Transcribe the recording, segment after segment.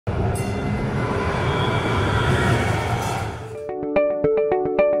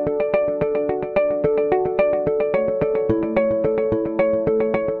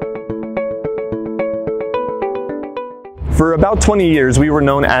For about 20 years, we were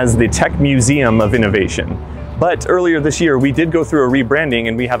known as the Tech Museum of Innovation. But earlier this year, we did go through a rebranding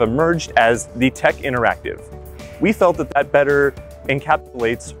and we have emerged as the Tech Interactive. We felt that that better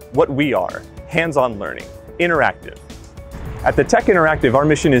encapsulates what we are, hands-on learning, interactive. At the Tech Interactive, our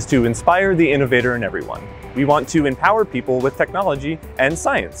mission is to inspire the innovator in everyone. We want to empower people with technology and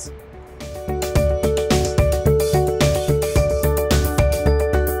science.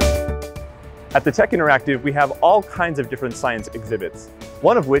 At the Tech Interactive, we have all kinds of different science exhibits,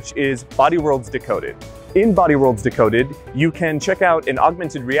 one of which is Body Worlds Decoded. In Body Worlds Decoded, you can check out an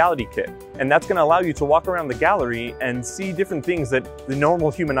augmented reality kit, and that's going to allow you to walk around the gallery and see different things that the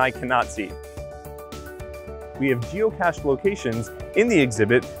normal human eye cannot see. We have geocached locations in the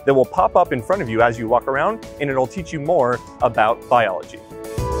exhibit that will pop up in front of you as you walk around, and it'll teach you more about biology.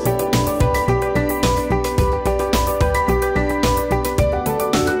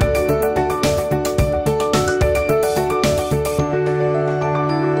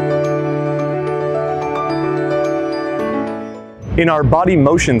 In our Body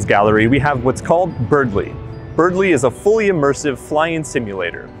Motions gallery, we have what's called Birdly. Birdly is a fully immersive flying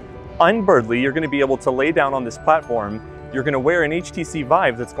simulator. On Birdly, you're going to be able to lay down on this platform. You're going to wear an HTC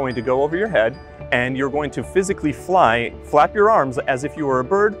Vive that's going to go over your head, and you're going to physically fly, flap your arms as if you were a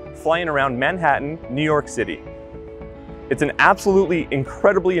bird flying around Manhattan, New York City. It's an absolutely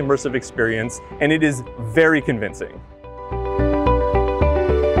incredibly immersive experience, and it is very convincing.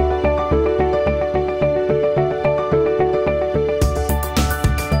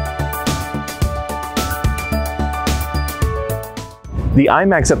 The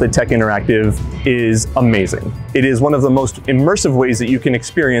IMAX at the Tech Interactive is amazing. It is one of the most immersive ways that you can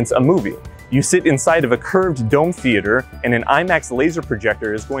experience a movie. You sit inside of a curved dome theater, and an IMAX laser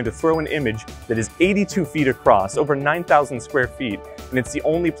projector is going to throw an image that is 82 feet across, over 9,000 square feet, and it's the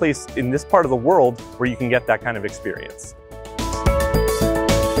only place in this part of the world where you can get that kind of experience.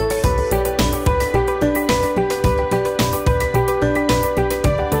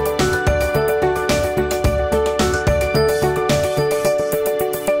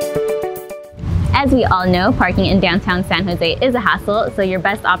 As we all know, parking in downtown San Jose is a hassle, so your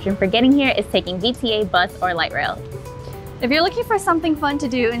best option for getting here is taking VTA bus or light rail. If you're looking for something fun to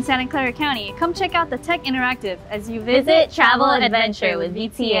do in Santa Clara County, come check out the Tech Interactive as you Visit, travel, adventure with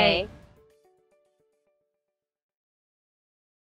VTA.